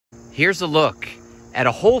Here's a look at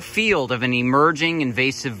a whole field of an emerging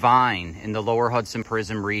invasive vine in the lower Hudson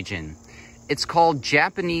Prism region. It's called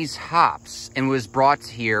Japanese hops and was brought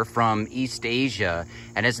here from East Asia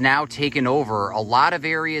and has now taken over a lot of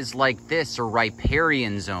areas like this, or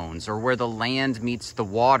riparian zones, or where the land meets the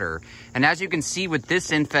water. And as you can see with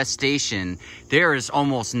this infestation, there is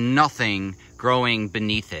almost nothing growing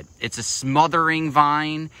beneath it. It's a smothering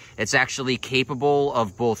vine. It's actually capable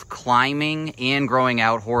of both climbing and growing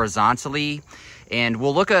out horizontally. And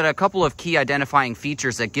we'll look at a couple of key identifying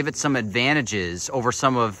features that give it some advantages over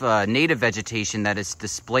some of native vegetation that it's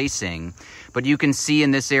displacing. But you can see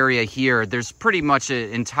in this area here, there's pretty much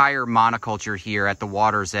an entire monoculture here at the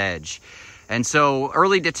water's edge. And so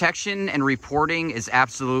early detection and reporting is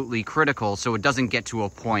absolutely critical so it doesn't get to a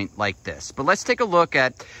point like this. But let's take a look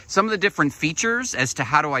at some of the different features as to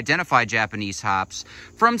how to identify Japanese hops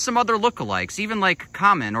from some other lookalikes, even like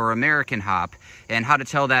common or American hop, and how to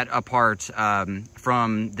tell that apart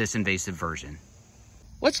from this invasive version.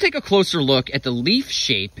 Let's take a closer look at the leaf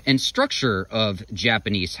shape and structure of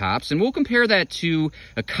Japanese hops, and we'll compare that to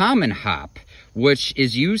a common hop, which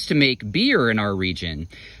is used to make beer in our region.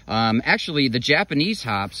 Actually, the Japanese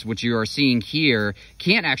hops, which you are seeing here,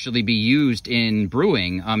 can't actually be used in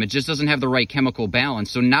brewing. It just doesn't have the right chemical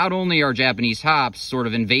balance. So not only are Japanese hops sort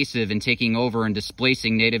of invasive and taking over and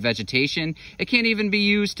displacing native vegetation, it can't even be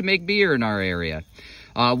used to make beer in our area.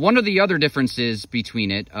 One of the other differences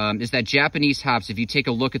between it is that Japanese hops, if you take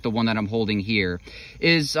a look at the one that I'm holding here,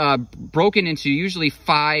 is broken into usually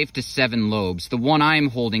 5 to 7 lobes. The one I'm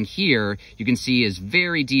holding here, you can see, is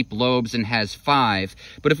very deep lobes and has 5.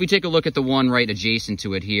 But if we take a look at the one right adjacent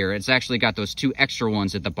to it here, it's actually got those 2 extra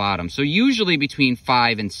ones at the bottom. So usually between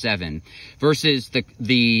 5 and 7, versus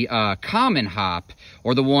the common hop,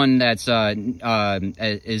 or the one that's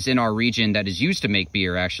is in our region that is used to make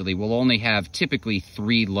beer, actually, will only have typically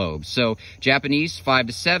 3 lobes. So Japanese 5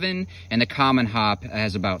 to 7, and the common hop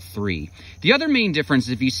has about 3. The other main difference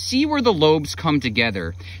is if you see where the lobes come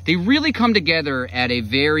together, they really come together at a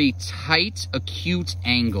very tight, acute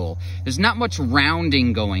angle. There's not much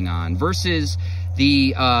rounding going on, versus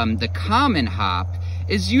the common hop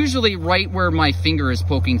is usually right where my finger is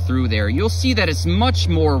poking through there. You'll see that it's much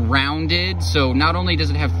more rounded. So not only does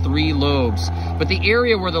it have 3 lobes, but the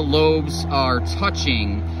area where the lobes are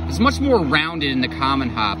touching is much more rounded in the common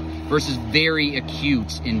hop versus very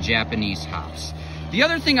acute in Japanese hops. The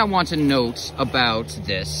other thing I want to note about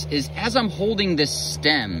this is, as I'm holding this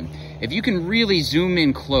stem, if you can really zoom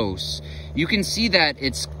in close, you can see that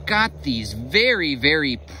it's got these very,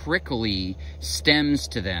 very prickly stems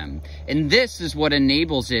to them. And this is what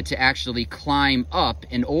enables it to actually climb up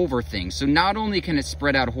and over things. So not only can it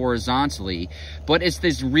spread out horizontally, but it's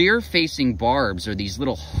these rear-facing barbs, or these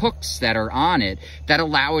little hooks that are on it, that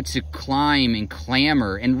allow it to climb and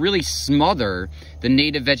clamber and really smother the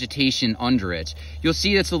native vegetation under it. You'll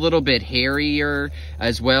see it's a little bit hairier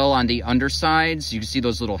as well on the undersides. You can see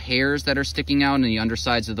those little hairs that are sticking out on the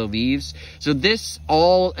undersides of the leaves. So this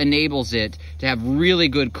all enables it to have really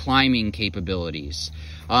good climbing capabilities.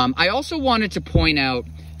 I also wanted to point out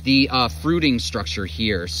the fruiting structure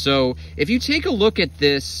here. So if you take a look at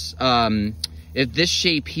this, this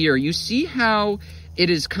shape here, you see how it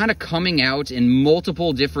is kind of coming out in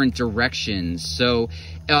multiple different directions. So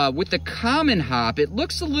with the common hop, it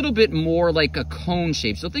looks a little bit more like a cone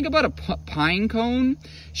shape. So think about a pine cone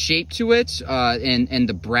shape to it, and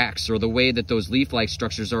the bracts, or the way that those leaf-like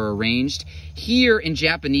structures are arranged. Here in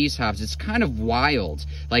Japanese hops, it's kind of wild,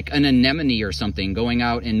 like an anemone or something, going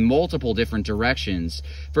out in multiple different directions.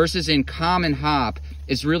 Versus in common hop,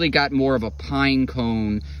 it's really got more of a pine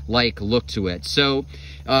cone-like look to it. So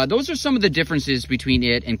those are some of the differences between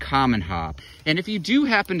it and common hop. And if you do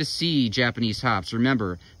happen to see Japanese hops,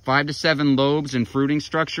 remember, 5 to 7 lobes and fruiting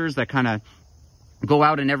structures that kind of go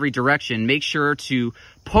out in every direction. Make sure to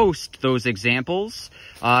post those examples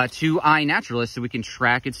to iNaturalist so we can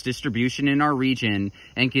track its distribution in our region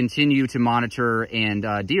and continue to monitor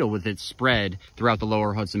and deal with its spread throughout the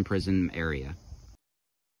lower Hudson Prism area.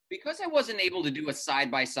 Because I wasn't able to do a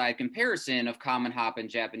side-by-side comparison of common hop and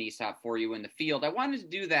Japanese hop for you in the field, I wanted to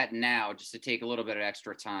do that now just to take a little bit of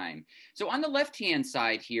extra time. So on the left-hand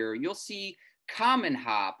side here, you'll see common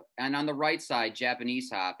hop, and on the right side, Japanese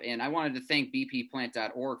hop. And I wanted to thank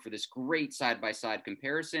bpplant.org for this great side-by-side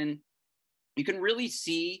comparison. You can really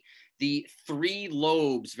see the 3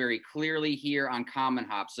 lobes very clearly here on common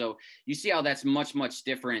hop. So you see how that's much, much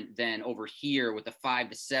different than over here with the 5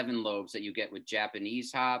 to 7 lobes that you get with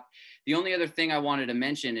Japanese hop. The only other thing I wanted to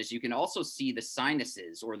mention is you can also see the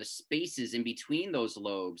sinuses or the spaces in between those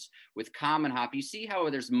lobes with common hop. You see how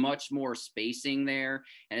there's much more spacing there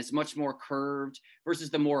and it's much more curved versus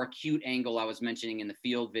the more acute angle I was mentioning in the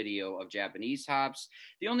field video of Japanese hops.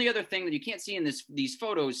 The only other thing that you can't see in these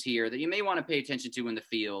photos here that you may want to pay attention to in the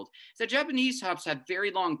field is that Japanese hops have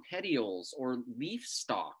very long petioles or leaf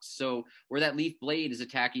stalks. So where that leaf blade is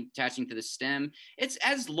attaching to the stem, it's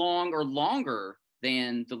as long or longer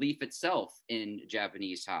than the leaf itself in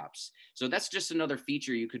Japanese hops. So that's just another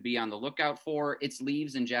feature you could be on the lookout for. Its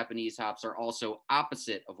leaves in Japanese hops are also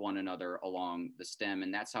opposite of one another along the stem,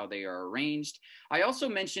 and that's how they are arranged. I also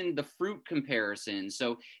mentioned the fruit comparison.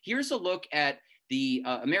 So here's a look at the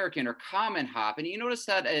American or common hop. And you notice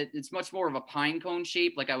that it's much more of a pine cone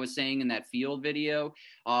shape, like I was saying in that field video,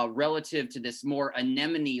 relative to this more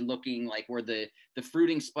anemone looking, like where the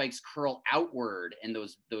fruiting spikes curl outward and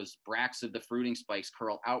those bracts of the fruiting spikes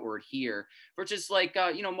curl outward here, which is like,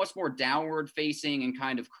 much more downward facing and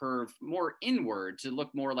kind of curved more inward to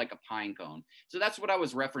look more like a pine cone. So that's what I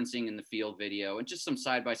was referencing in the field video, and just some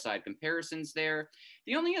side-by-side comparisons there.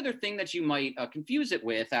 The only other thing that you might confuse it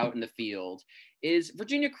with out in the field is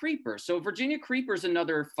Virginia creeper. So Virginia creeper is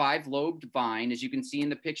another 5-lobed vine, as you can see in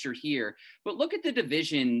the picture here. But look at the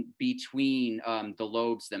division between the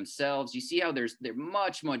lobes themselves. You see how they're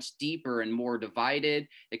much, much deeper and more divided.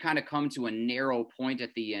 They kind of come to a narrow point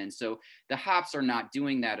at the end. So the hops are not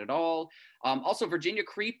doing that at all. Also, Virginia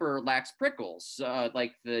creeper lacks prickles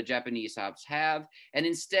like the Japanese hops have. And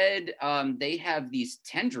instead, they have these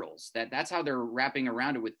tendrils. That's how they're wrapping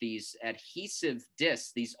around it with these adhesive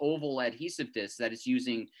discs, these oval adhesive discs that it's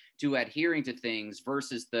using to adhering to things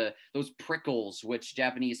versus those prickles, which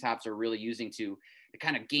Japanese hops are really using to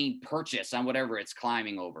kind of gain purchase on whatever it's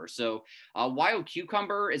climbing over. So wild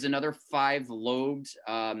cucumber is another 5-lobed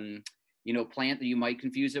plant that you might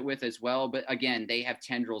confuse it with as well. But again, they have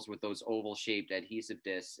tendrils with those oval shaped adhesive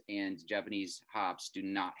discs, and Japanese hops do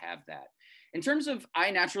not have that. In terms of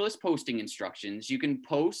iNaturalist posting instructions, you can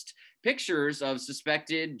post pictures of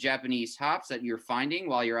suspected Japanese hops that you're finding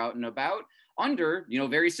while you're out and about under,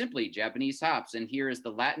 very simply, Japanese hops. And here is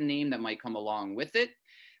the Latin name that might come along with it.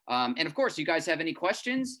 And of course, you guys have any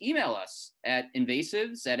questions, email us at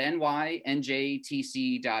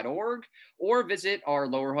invasives@nynjtc.org or visit our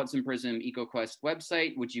Lower Hudson Prism EcoQuest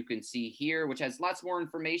website, which you can see here, which has lots more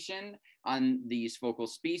information on these focal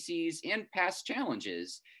species and past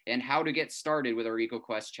challenges and how to get started with our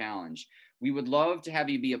EcoQuest challenge. We would love to have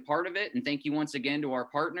you be a part of it. And thank you once again to our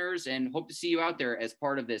partners, and hope to see you out there as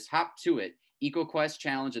part of this Hop to It EcoQuest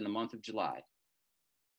challenge in the month of July.